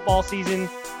football season,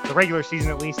 the regular season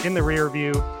at least, in the rear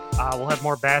view. We'll have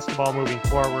more basketball moving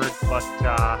forward, but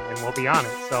and we'll be on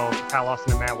it. So Kyle Lawson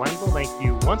and Matt Wenzel, thank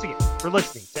you once again for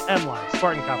listening to MLive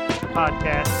Spartan Competition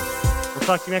Podcast. We'll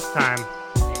talk to you next time.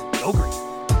 And go green.